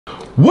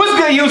What's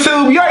good,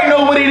 YouTube? You already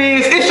know what it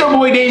is. It's your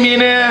boy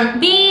Damien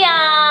and Biannca.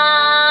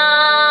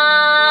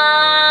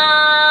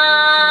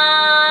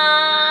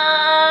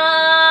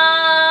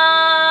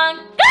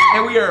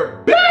 And we are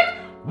back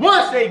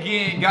once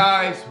again,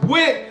 guys,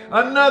 with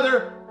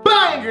another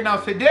banger. Now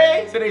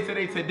today,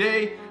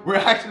 we're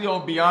actually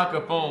on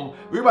Biannca phone.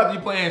 We're about to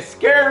be playing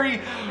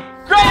Scary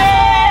Granny!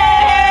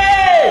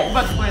 We're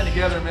about to play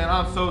together, man.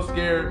 I'm so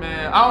scared,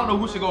 man. I don't know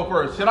who should go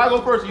first. Should I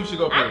go first or you should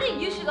go first? I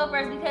think you should go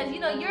first because, you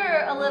know,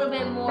 you're a little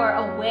bit more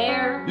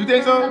aware. You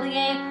think so? Of the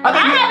game. I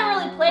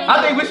haven't really played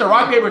I think we should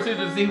rock, paper,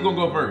 scissors to see who's gonna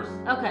go first.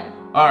 Okay.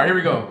 All right, here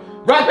we go.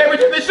 Rock, paper,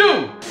 scissors,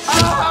 shoot!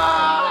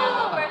 Ah! You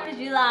go first because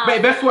you lied.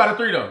 Wait, best two out of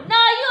three, though. No,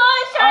 you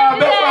always try to do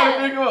best two that. out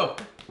of three, go.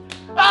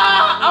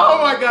 Ah! Oh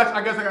my gosh,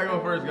 I guess I gotta go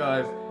first,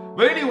 guys.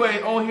 But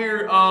anyway, on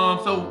here,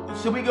 so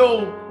should we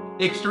go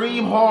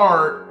extreme,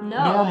 hard,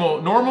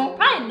 normal?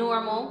 Probably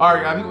normal. All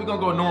right, guys, we're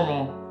gonna go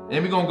normal.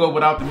 And we're gonna go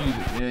without the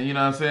music. Yeah, you know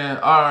what I'm saying?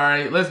 All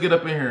right, let's get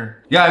up in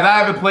here. Guys, I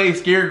haven't played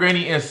Scary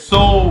Granny in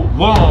so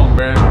long,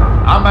 man.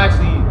 I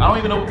don't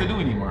even know what to do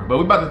anymore. But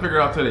we're about to figure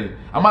it out today.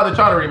 I'm about to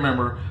try to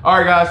remember. All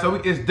right, guys, so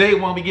it's day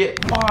one. We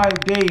get 5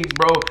 days,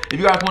 bro. If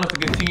you guys want us to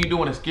continue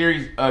doing a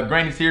Scary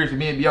Granny series with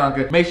me and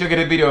Biannca, make sure you give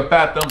the video a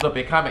fat thumbs up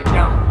and comment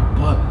down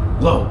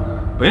below.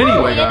 But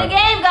anyway, guys. In the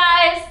game,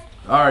 guys.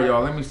 All right,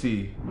 y'all, let me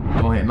see.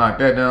 Go ahead and knock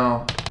that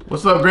down.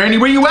 What's up, Granny?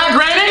 Where you at,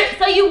 Granny?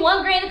 So you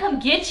want Granny to come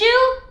get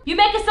you? You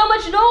making so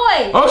much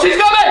noise. Oh, she's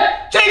coming!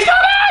 She's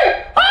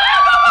coming!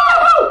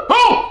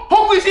 Oh,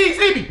 hopefully she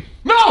see me.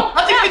 No,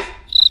 I think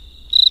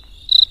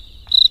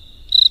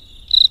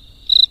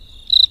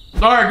it's...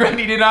 Sorry,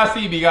 Granny did not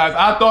see me, guys.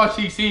 I thought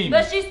she seen me.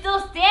 But she's still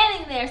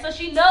standing there, so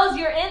she knows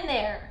you're in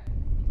there.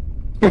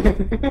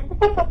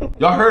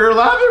 Y'all heard her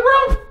laughing,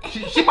 bro?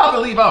 She about to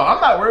leave out.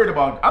 I'm not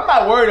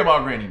worried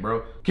about Granny,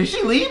 bro. Can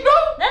she leave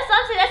though? That's what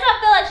I'm saying. That's why I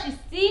feel like she's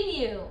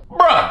seen you.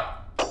 Bruh.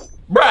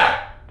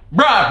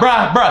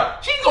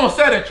 She's gonna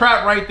set a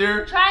trap right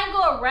there. Try and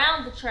go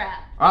around the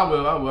trap. I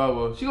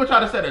will. She gonna try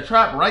to set a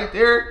trap right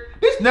there.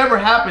 This never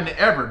happened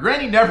ever.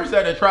 Granny never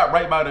set a trap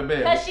right by the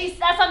bed. Cause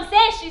that's what I'm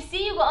saying. She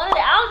see you go under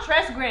there. I don't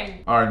trust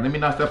Granny. All right, let me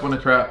not step on the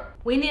trap.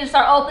 We need to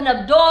start opening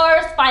up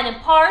doors, finding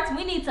parts.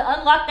 We need to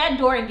unlock that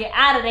door and get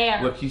out of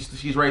there. Look,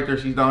 she's right there.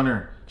 She's down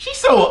there. She's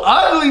so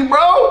ugly,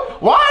 bro.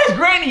 Why is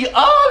Granny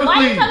ugly?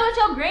 Why you talking about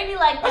your Granny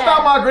like that? That's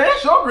not my Granny.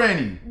 That's your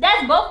Granny.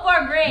 That's both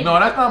for Granny. No,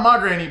 that's not my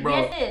Granny, bro.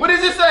 Yes, it is. What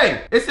does it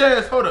say? It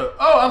says, hold up.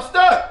 Oh, I'm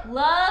stuck.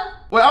 Love.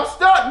 Wait, I'm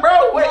stuck,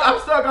 bro. Wait, I'm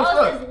stuck. It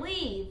says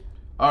leave.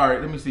 All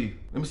right, let me see.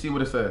 Let me see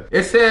what it says.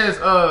 It says,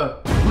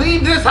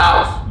 leave this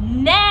house.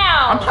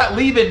 Now. I'm not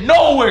leaving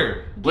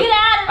nowhere. Get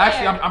out of there.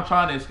 Actually, I'm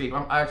trying to escape.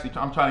 I'm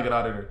trying to get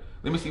out of there.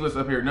 Let me see what's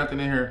up here. Nothing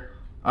in here.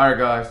 All right,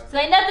 guys. So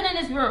ain't nothing in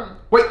this room.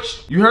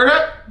 Wait, you heard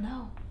that?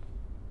 No.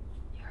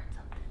 You heard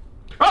something.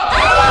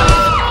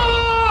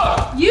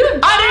 Ah! I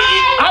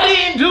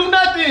didn't do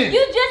nothing.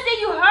 You just said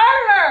you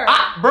heard her.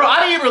 Bro, I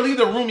didn't even leave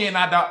the room yet and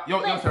I died.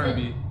 Your turn,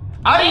 B.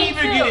 I didn't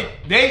even get it.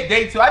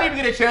 Day 2. I didn't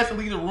even get a chance to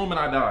leave the room and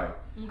I died.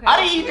 Okay.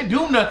 I didn't even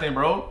do nothing,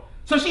 bro.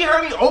 So she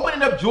heard me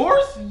opening up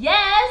drawers?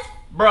 Yes.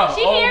 Bro,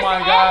 she hears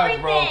gosh,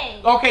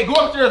 everything. Bro. Okay, go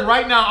upstairs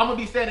right now. I'm gonna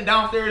be standing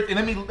downstairs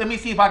and let me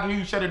see if I can hear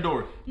you shut the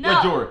door. No.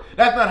 Your door.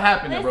 That's not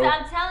happening, Listen, bro.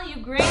 I'm telling you,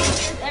 Granny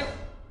hears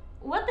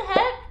what the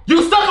heck?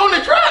 You stuck on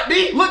the trap,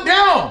 B. Look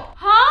down.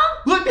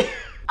 Huh? Look down.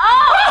 Oh,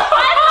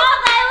 I thought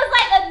that it was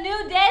like a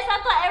new day, so I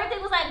thought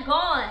everything was like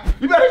gone.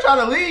 You better try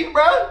to leave,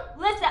 bro.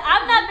 Listen,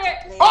 I'm not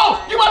very...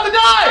 Oh, you about to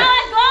die.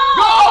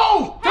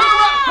 Go. Turn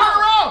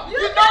around. You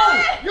know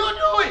it. You'll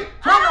do it.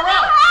 Turn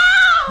around.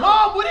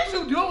 Mom, what is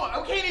you doing?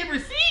 I can't even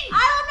see.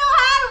 I don't know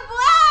how to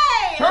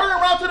play. Turn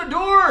around to the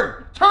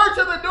door. Turn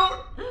to the door.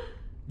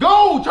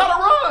 Go. Try to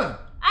run.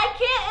 I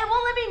can't. It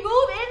won't let me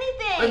move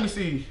anything. Let me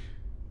see.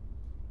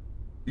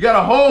 You got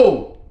to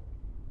hold.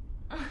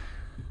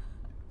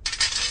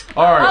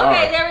 All right.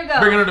 Okay, there we go.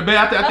 Bring her to bed.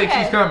 I think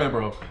she's coming,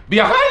 bro. How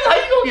you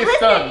gonna get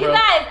stuck, bro? You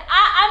guys,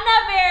 I'm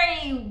not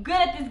very good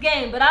at this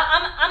game, but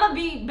I'm gonna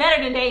be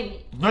better than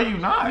Damien. No, you're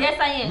not. Yes,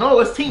 I am. No,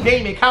 it's Team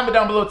Damien. Comment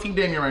down below Team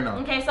Damien right now.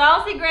 Okay, so I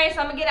don't see Granny, so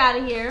I'm gonna get out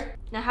of here.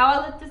 Now, how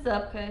I lift this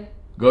up, okay?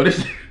 Go.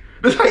 This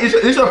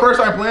your first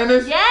time playing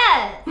this?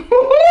 Yes. For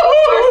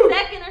a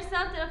second or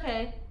something.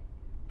 Okay.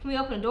 Can we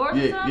open the door?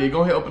 Yeah.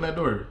 Go ahead, open that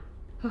door.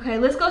 Okay,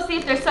 let's go see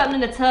if there's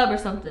something in the tub or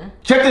something.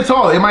 Check the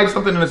toilet. It might be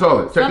something in the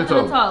toilet. Check something the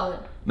toilet. in the toilet.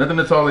 Nothing in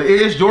the toilet.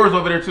 It's drawers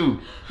over there too.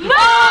 No! Run!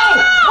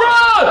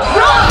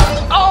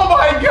 Oh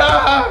my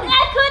God!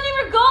 I couldn't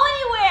even go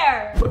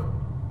anywhere.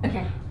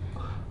 Okay.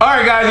 All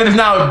right, guys. It is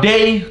now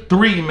day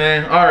 3,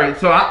 man. All right.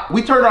 So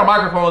we turned our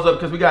microphones up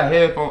because we got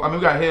headphones. We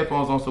got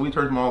headphones on, so we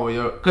turned them all the way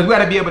up because we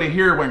got to be able to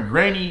hear when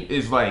Granny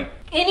is like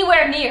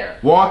anywhere near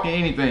walking,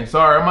 anything.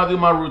 Sorry, I'm gonna do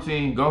my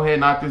routine. Go ahead,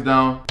 knock this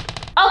down.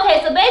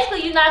 Okay, so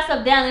basically you knock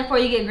stuff down before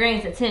you get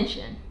Granny's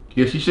attention.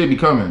 Yeah, she should be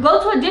coming.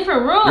 Go to a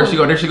different room. There she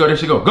go.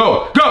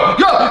 Go.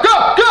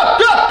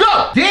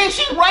 Dang,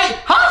 she right.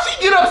 How'd she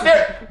get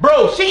upstairs?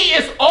 Bro, she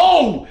is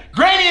old.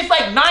 Granny is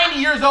like 90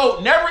 years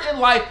old. Never in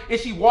life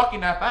is she walking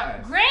that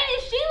fast. Granny,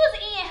 she was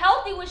eating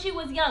healthy when she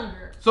was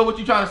younger. So what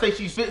you trying to say?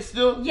 She's fit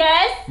still?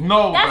 Yes.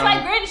 No. That's bro.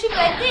 why Granny, she be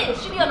like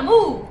this. She be on the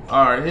move.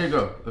 All right, here you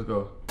go. Let's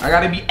go. I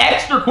gotta be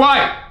extra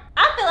quiet.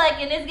 I feel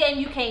like in this game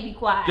you can't be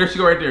quiet. There she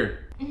go right there.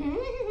 Do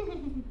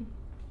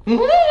you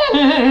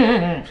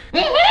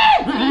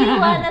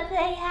wanna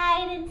play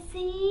hide and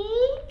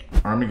seek?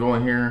 All right, let me go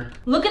in here.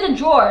 Look in the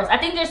drawers. I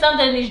think there's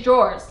something in these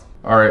drawers.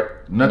 All right,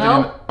 nothing.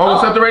 Nope. In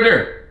oh, something right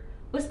there.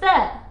 What's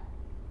that?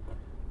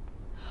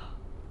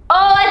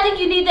 Oh, I think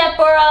you need that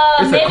for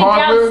It's maybe a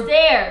carpet?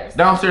 downstairs.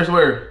 Downstairs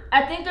where?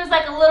 I think there's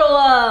like a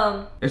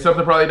little Is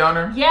something probably down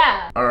there?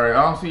 yeah. All right,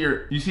 I don't see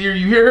her. You see her?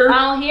 You hear her? I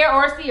don't hear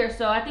or see her,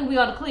 so I think we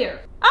ought to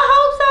clear. I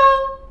hope so.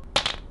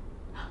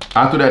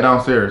 I threw that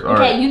downstairs. All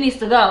right. Okay, you needs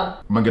to go. I'm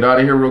gonna get out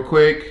of here real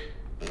quick.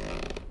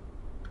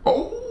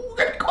 Oh,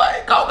 get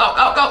quiet. Go, go,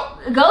 go, go.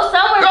 Go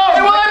somewhere. Go,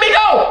 it won't let me go.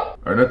 All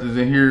right, nothing's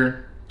in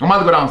here. I'm about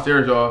to go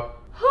downstairs, y'all.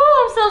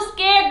 I'm so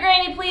scared,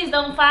 Granny. Please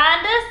don't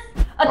find us.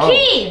 A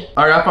key.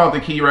 All right, I found the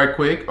key right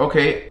quick.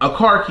 Okay, a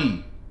car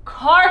key.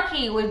 Car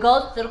key. We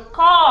go to the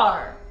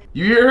car.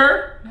 You hear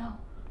her? No.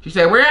 She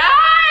said, "Where are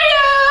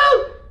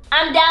you?"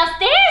 I'm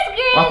downstairs,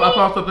 Granny. I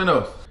found something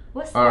else.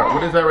 What's All right, that?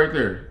 what is that right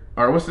there?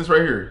 All right, what's this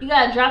right here? You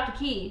gotta drop the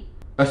key.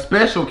 A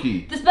special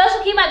key. The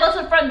special key might go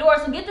to the front door,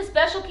 so get the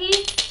special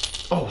key.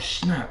 Oh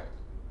snap!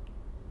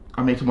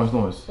 I made too much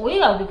noise. Well, you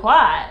gotta be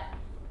quiet.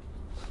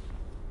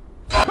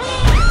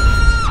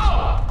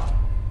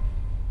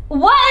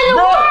 What in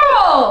the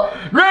world?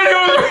 Granny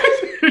was right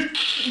there.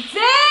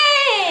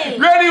 Dang!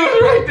 Granny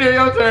was right there.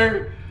 Your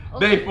turn.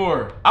 Day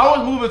 4. I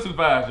was moving too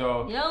fast,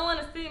 y'all. You don't want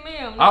to see me.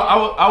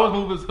 I was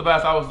moving too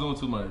fast. I was doing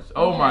too much.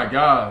 Oh my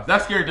gosh,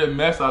 that scared the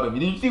mess out of me.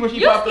 Did you see what she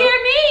You popped scared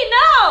up? me?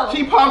 No.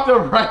 She popped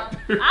up right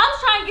there. I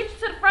was trying to get you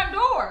to the front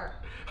door.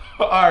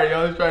 All right,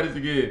 y'all. Let's try this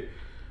again.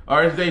 All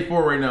right, it's day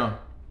 4 right now.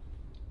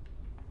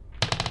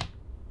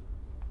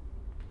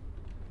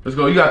 Let's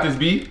go. You got this,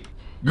 B.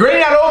 Granny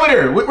not over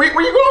there. Where you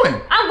going?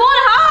 I'm going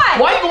to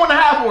hide. Why you going to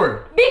hide for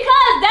her?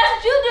 Because that's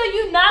what you do.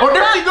 You knock. Oh,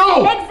 there she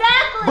go.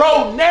 Exactly.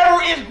 Bro,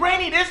 never is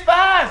Granny this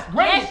fast.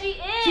 Granny, Yes, she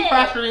is. She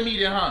faster than me,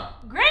 then, huh?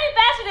 Granny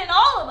faster than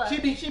all of us. She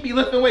be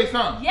lifting weights,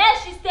 huh?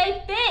 Yes, she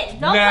stay fit.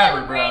 Don't Never, play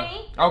with bro.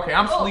 Granny. Okay,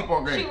 I'm Oh, sleep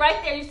on Granny. She right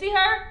there. You see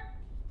her?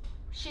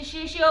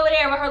 She over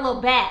there with her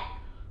little bat.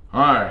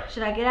 All right.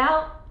 Should I get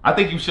out? I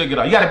think you should get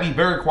out. You gotta be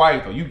very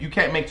quiet though. You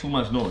can't make too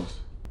much noise.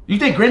 You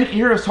think Granny can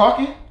hear us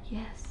talking?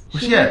 Yes.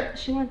 Where's she at?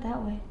 She went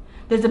that way.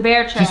 There's a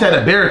bear trap. She said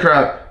a bear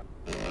trap.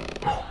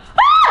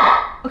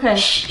 Ah! Okay.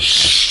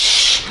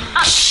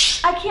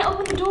 I can't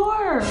open the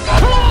door.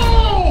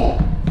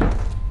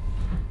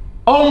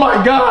 Oh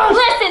my gosh.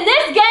 Listen,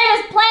 this game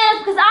is playing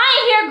because I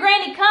ain't hear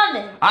Granny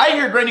coming. I ain't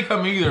hear Granny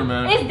coming either,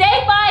 man. It's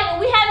day 5 and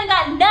we haven't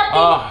got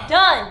nothing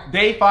done.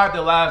 Day 5,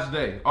 the last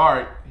day. All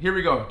right, here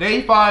we go.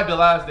 Day 5, the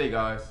last day,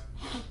 guys.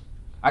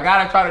 I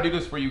gotta try to do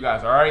this for you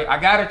guys, all right? I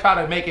gotta try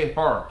to make it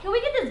far. Can we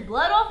get this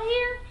blood off of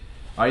here?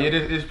 Oh yeah,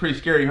 this is pretty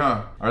scary,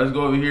 huh? All right, let's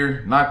go over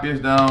here, knock this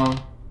down.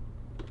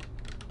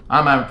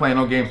 I'm not even playing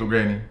no games with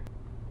Granny.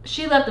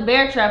 She left the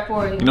bear trap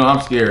for you. You know, I'm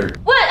scared.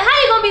 What? How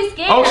you gonna be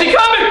scared? Oh, she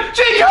coming!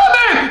 She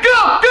coming!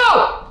 Go,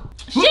 go!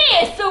 She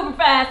is super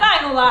fast, I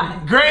ain't gonna lie.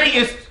 Granny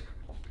is...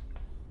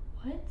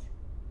 What?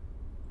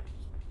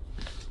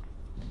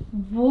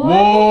 What?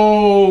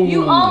 Whoa!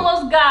 You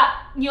almost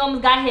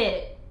got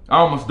hit. I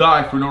almost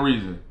died for no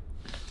reason.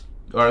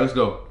 All right, let's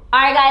go.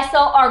 Alright guys, so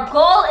our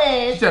goal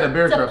is She said a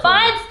bear to trap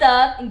find somewhere.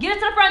 stuff and get it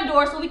to the front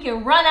door so we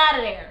can run out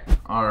of there.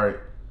 All right.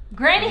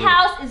 Granny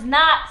house is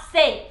not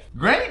safe.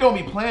 Granny don't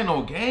be playing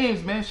no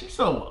games, man. She's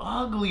so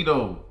ugly,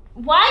 though.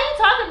 Why are you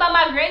talking about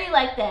my granny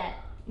like that?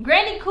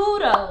 Granny cool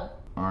though.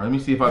 All right, let me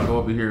see if I can go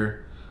over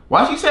here.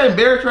 Why she setting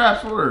bear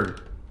traps for her?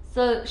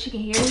 So she can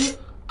hear you? It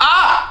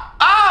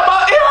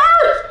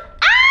hurts!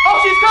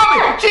 Oh, she's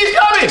coming! She's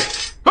coming!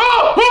 Come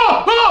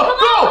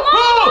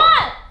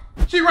on.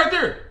 She right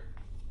there.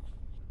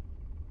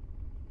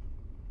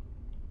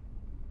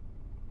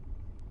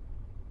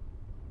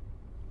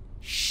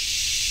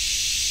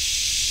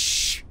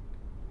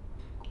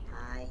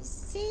 I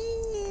see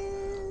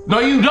you. No,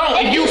 you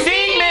don't. If you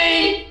see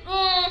me,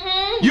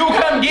 you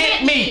come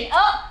get me.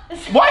 Oh.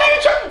 Why are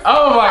you trying?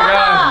 Oh my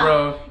gosh,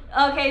 bro.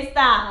 Okay,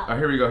 stop. All right,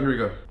 here we go. Here we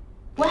go.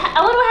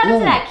 I wonder what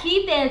happened to Ooh. that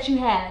key thing that you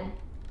had.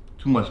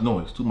 Too much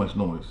noise. Too much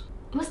noise.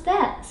 What's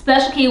that?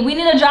 Special key. We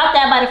need to drop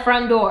that by the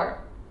front door.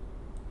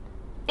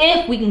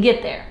 If we can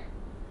get there.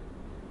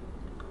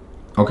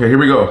 Okay, here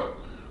we go.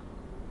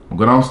 I'm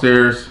going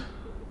downstairs.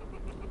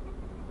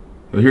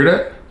 You hear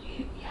that?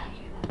 Yeah, I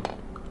hear that.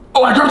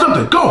 Oh, I dropped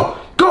something. Go.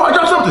 Go, I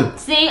dropped something.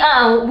 See,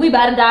 we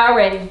about to die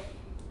already.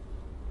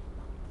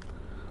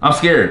 I'm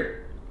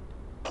scared.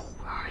 Where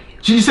are you?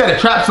 She just said a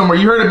trap somewhere.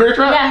 You heard a bear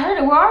trap? Yeah, I heard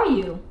it. Where are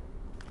you?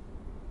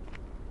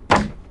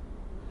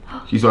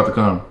 She's about to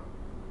come.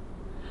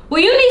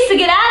 Well, you need to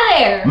get out of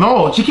there.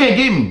 No, she can't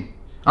get me.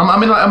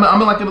 I'm in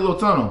like in a little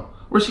tunnel.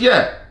 Where's she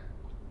at?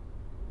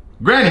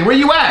 Granny, where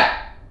you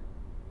at?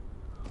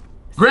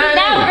 Granny.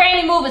 Now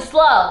Granny moving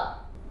slow. All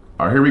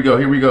right, here we go.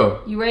 Here we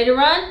go. You ready to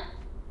run?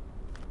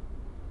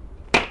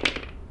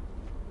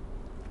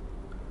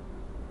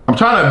 I'm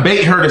trying to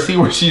bait her to see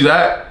where she's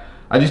at,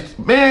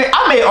 Man,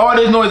 I made all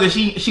this noise and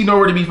she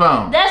nowhere to be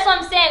found. That's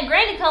what I'm saying.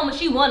 Granny come when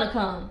she wanna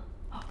come.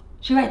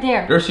 She right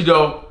there. There she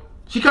go.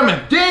 She coming.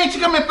 Dang, she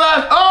coming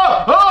fast.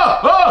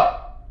 Oh.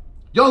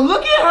 Yo,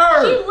 look at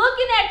her. She's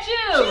looking at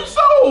you. She's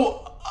so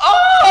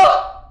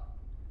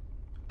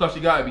thought she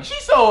got me.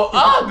 She's so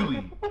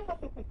ugly.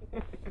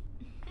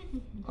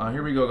 Alright,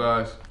 here we go,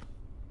 guys.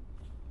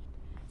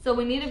 So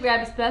we need to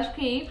grab the special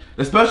key.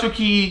 The special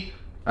key,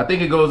 I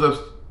think it goes up.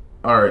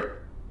 Alright.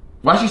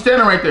 Why is she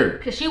standing right there?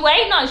 Cause she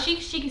waiting on you.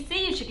 She can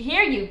see you. She can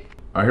hear you.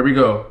 Alright, here we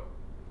go.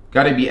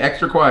 Gotta be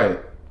extra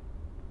quiet.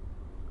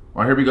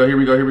 Alright, here we go.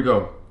 You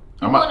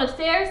going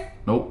upstairs?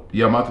 Nope.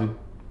 Yeah, I'm about to.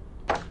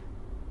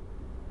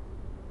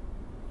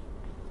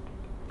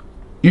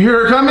 You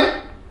hear her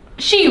coming?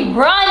 She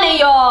running,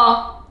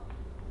 y'all.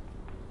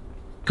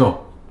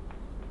 Go.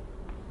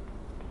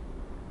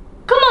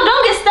 Come on,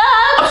 don't get stuck.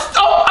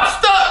 I'm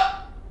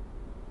stuck.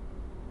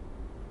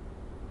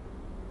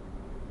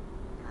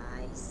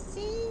 I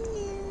see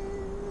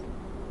you.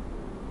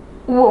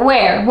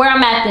 Where? Where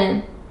I'm at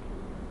then?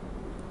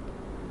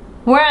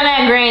 Where I'm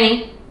at,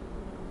 Granny?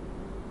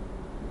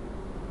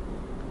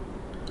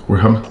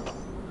 Where am?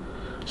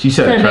 She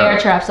set Put a a bear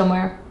trap. trap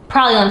somewhere.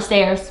 Probably on the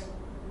stairs.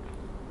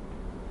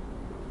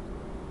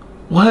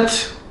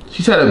 What?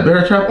 She set a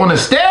bear trap on the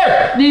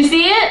stair. Do you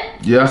see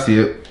it? Yeah, I see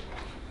it.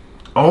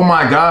 Oh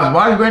my gosh,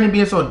 why is Granny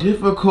being so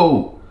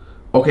difficult?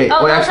 Okay,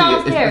 Oh, wait, it's on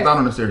actually, the it's not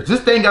on the stairs.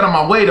 This thing got on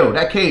my way though,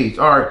 that cage.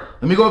 All right,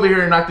 let me go over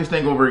here and knock this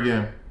thing over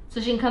again.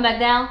 So she can come back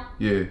down?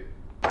 Yeah.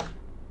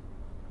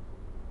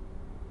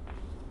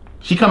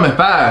 She coming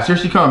fast. Here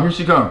she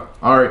come.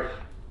 All right.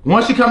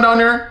 Once she come down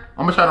there,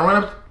 I'm gonna try to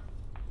run up.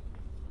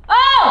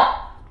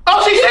 Oh!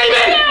 Oh, she saved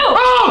me! you!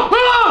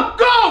 Oh,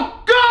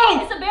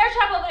 go! It's a bear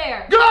trap over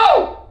there.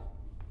 Go!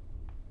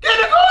 Get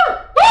in the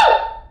car! Woo!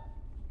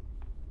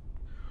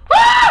 Woo!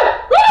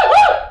 Woo!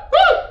 Woo!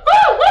 Woo! Woo!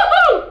 Woo!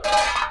 Woo!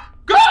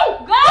 Go!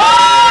 Go!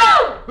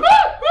 Woo!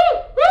 Woo!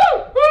 Woo!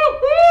 Woo!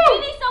 Woo! We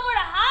need somewhere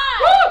to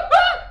hide.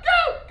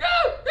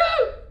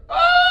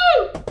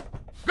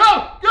 Go!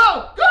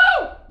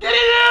 Get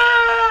in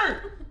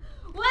there!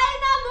 Why is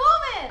not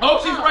moving? Oh,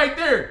 she's right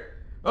there.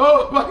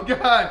 Oh my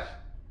gosh.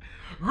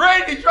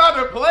 Granny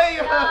tried to play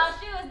No, us.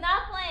 she was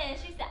not playing.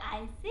 She said,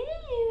 I see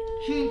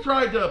you. She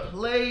tried to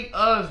play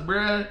us,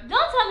 bruh.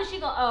 Don't tell me she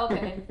gonna, oh,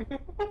 okay.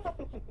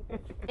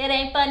 It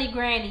ain't funny,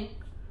 Granny.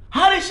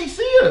 How did she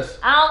see us?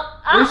 I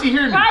Where did she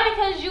hear me? Probably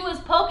because you was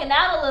poking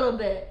out a little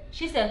bit.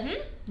 She said,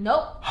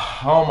 nope.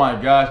 Oh my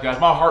gosh, guys.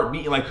 My heart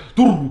beating like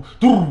doo,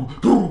 doo,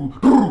 doo,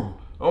 doo.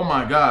 Oh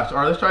my gosh. All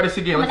right, let's try this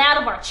again. Coming out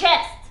of our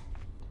chest.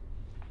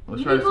 Let's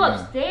You try need this to go again.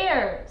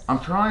 upstairs. I'm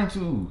trying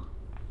to.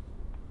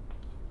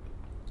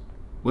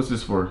 What's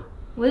this for?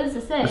 What does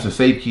it say? It's a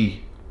safe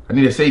key. I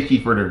need a safe key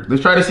for her.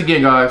 Let's try this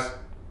again, guys.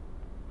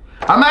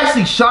 I'm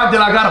actually shocked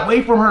that I got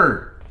away from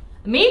her.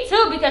 Me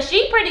too, because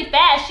she pretty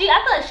fast. I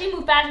feel like she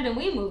moved faster than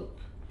we moved.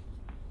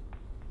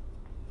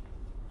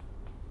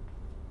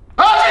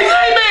 Oh, she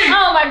saved me!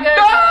 Oh my goodness.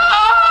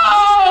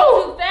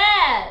 No! Too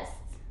fast.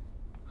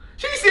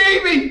 She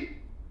saved me!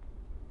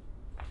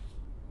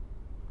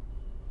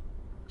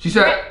 She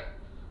said,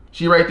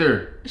 she right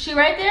there. Is she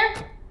right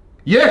there?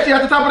 Yeah, she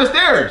at the top of the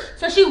stairs.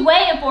 So she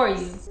waiting for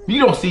you. You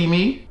don't see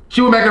me.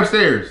 She went back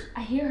upstairs.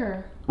 I hear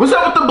her. What's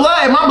up with the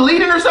blood? Am I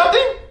bleeding or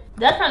something?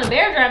 That's from the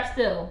bear trap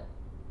still.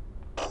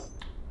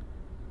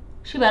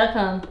 She better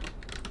come.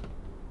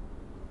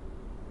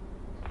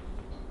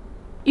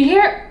 You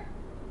hear?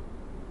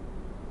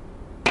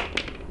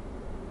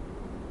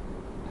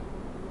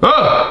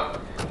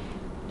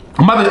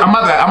 I'm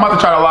about to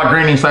try to lock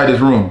Granny inside this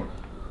room.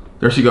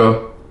 There she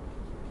go.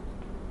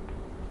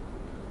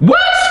 What?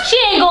 She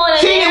ain't going in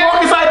She there. didn't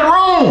walk inside the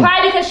room.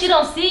 Probably because she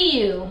don't see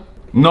you.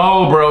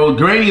 No, bro.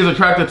 Granny is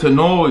attracted to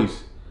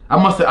noise. I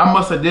must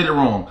have did it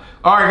wrong.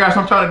 All right, guys.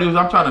 What I'm trying to do is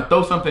I'm trying to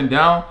throw something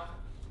down.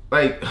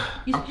 Like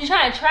You're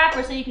trying to trap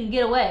her so you can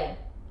get away.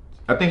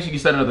 I think she can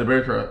set another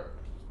bear trap.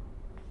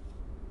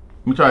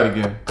 Let me try it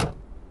again.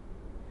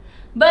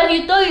 But if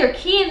you throw your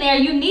key in there,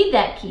 you need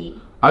that key.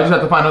 I just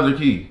have to find another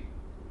key.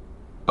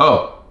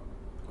 Oh,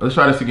 let's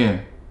try this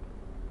again.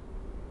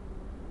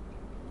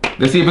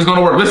 Let's see if it's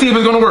gonna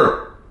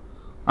work.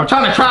 I'm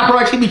trying to trap her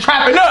like she be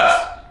trapping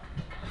us.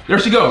 There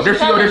she go. There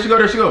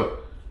she go.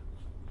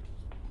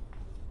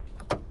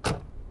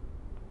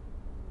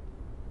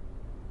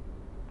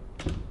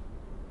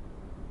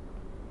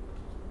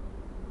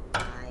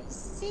 I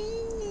see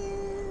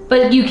you.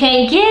 But you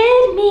can't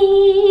get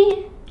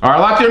me. All right,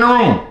 locked her in the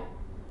room.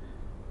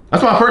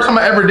 That's my first time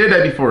I ever did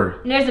that before.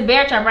 And there's a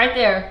bear trap right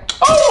there.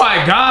 Oh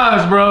my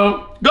gosh,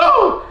 bro.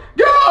 Go.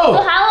 So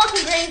how long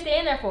can Granny stay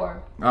in there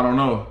for? I don't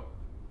know.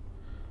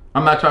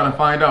 I'm not trying to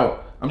find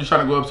out. I'm just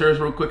trying to go upstairs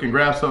real quick and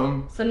grab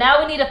something. So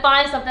now we need to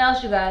find something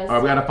else, you guys. All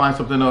right, we gotta find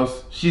something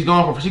else. She's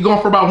going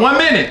for about 1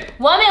 minute.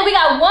 1 minute. We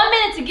got 1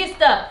 minute to get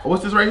stuff. Oh,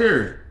 what's this right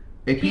here?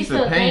 A piece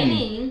of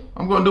painting.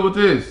 I'm gonna do with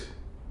this.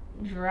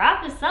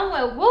 Drop it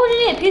somewhere. What would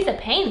you need a piece of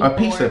painting A for?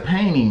 piece of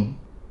painting.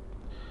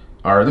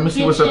 All right, let me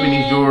see what's up in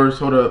these drawers.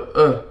 Hold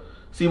up.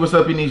 See what's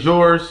up in these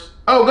drawers.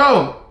 Oh,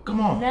 go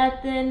Come on.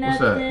 Nothing. What's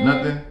that?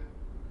 Nothing.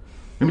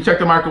 Let me check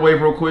the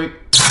microwave real quick.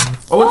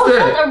 Oh, what's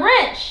that? A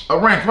wrench. A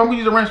wrench. What am I gonna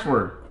use a wrench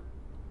for?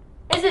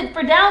 Is it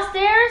for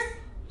downstairs?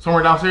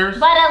 Somewhere downstairs?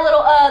 By that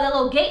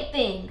little gate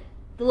thing.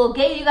 The little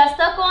gate you got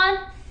stuck on?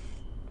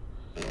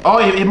 Oh,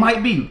 it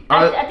might be.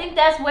 I think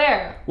that's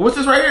where. What's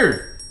this right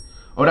here?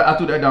 Oh, I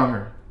threw that down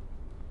here.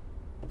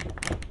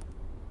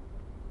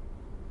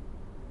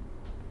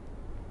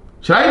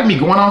 Should I even be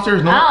going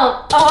downstairs?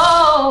 No.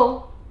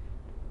 Oh.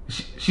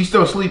 She's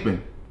still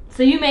sleeping.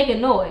 So you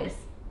making noise?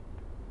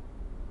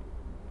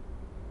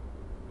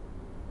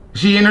 Is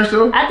she in there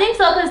still? I think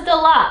so, because it's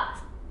still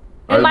locked.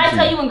 It might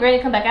tell you when Granny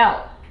come back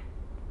out.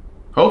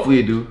 Hopefully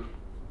it do.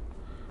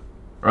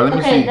 All right, let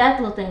me see. Okay, that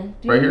little thing.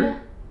 Right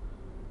here?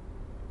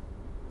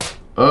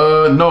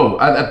 No.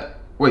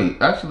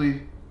 Wait,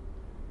 actually.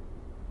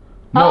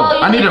 No,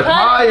 I need a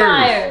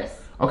pliers.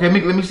 Okay,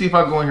 let me see if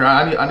I go in here.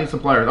 I need some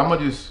pliers. I'm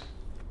gonna just.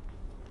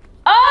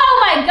 Oh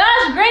my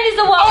gosh, Granny's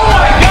the one. Oh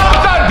my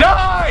gosh, I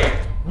died!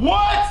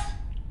 What?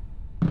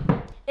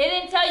 It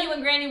didn't tell you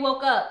when Granny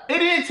woke up. It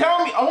didn't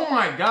tell me. Oh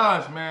my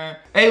gosh, man.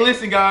 Hey,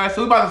 listen, guys.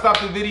 So we about to stop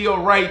the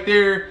video right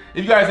there.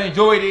 If you guys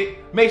enjoyed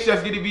it, make sure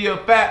to give the video a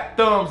fat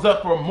thumbs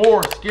up for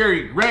more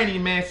scary Granny,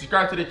 man.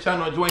 Subscribe to the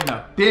channel and join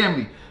the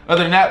family.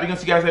 Other than that, we're gonna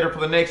see you guys later for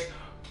the next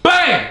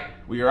bang.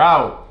 We are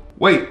out.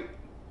 Wait,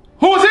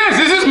 who is this?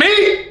 Is this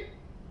me?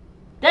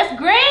 That's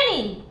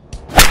Granny.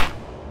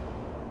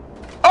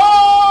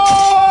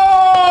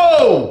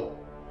 Oh!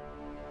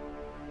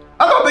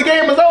 I thought the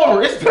game was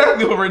over. It's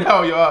totally over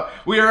now, y'all.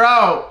 We are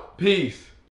out. Peace.